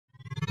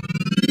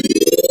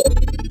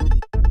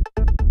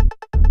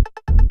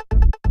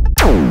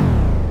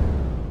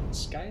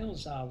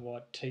Scales are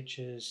what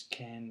teachers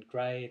can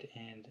grade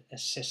and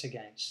assess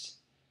against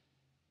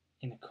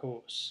in a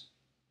course.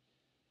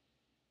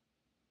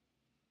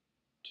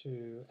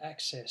 To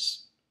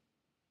access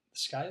the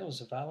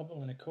scales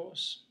available in a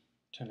course,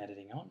 turn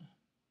editing on.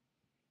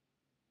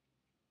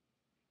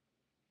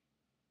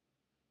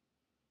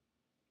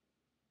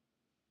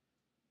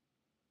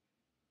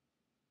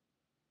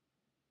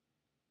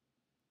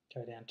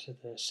 Go down to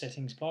the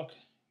settings block,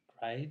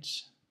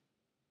 grades,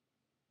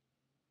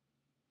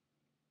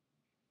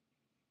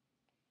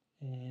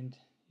 and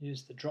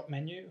use the drop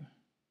menu,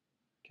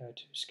 go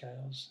to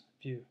scales,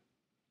 view.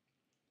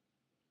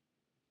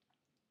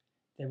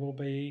 There will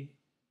be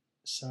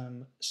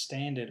some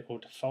standard or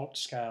default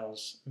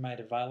scales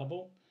made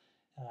available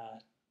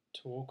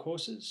to all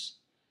courses.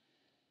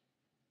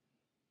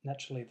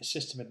 Naturally, the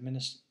system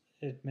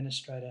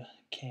administrator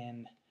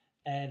can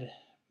add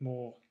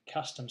more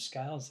custom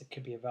scales that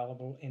could be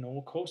available in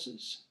all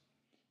courses.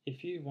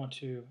 If you want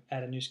to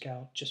add a new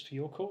scale just for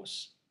your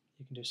course,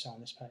 you can do so on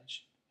this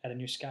page. Add a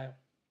new scale.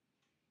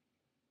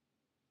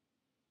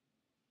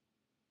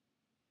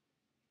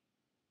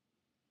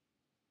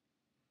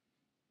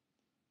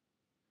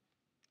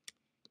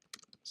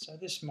 So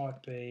this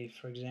might be,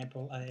 for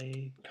example,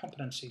 a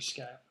competency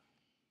scale.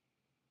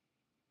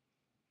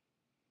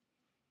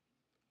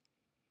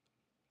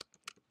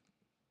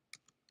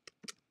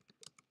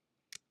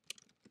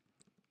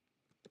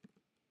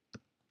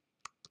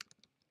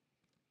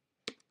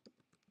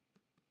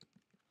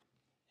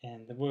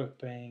 And the work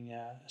being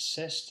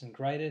assessed and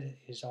graded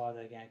is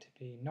either going to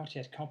be not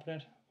yet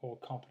competent or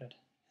competent.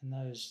 And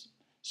those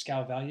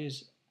scale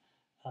values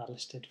are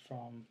listed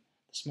from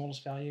the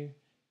smallest value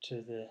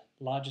to the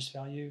largest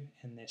value,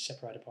 and they're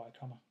separated by a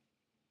comma.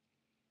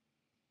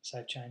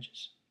 Save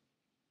changes.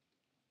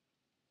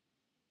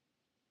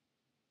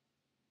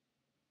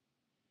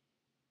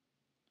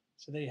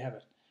 So there you have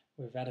it.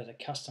 We've added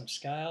a custom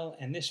scale,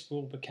 and this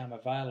will become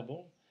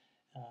available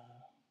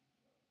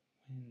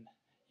when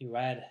you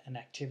add an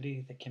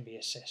activity that can be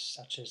assessed,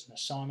 such as an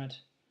assignment,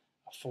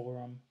 a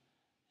forum,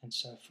 and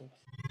so forth.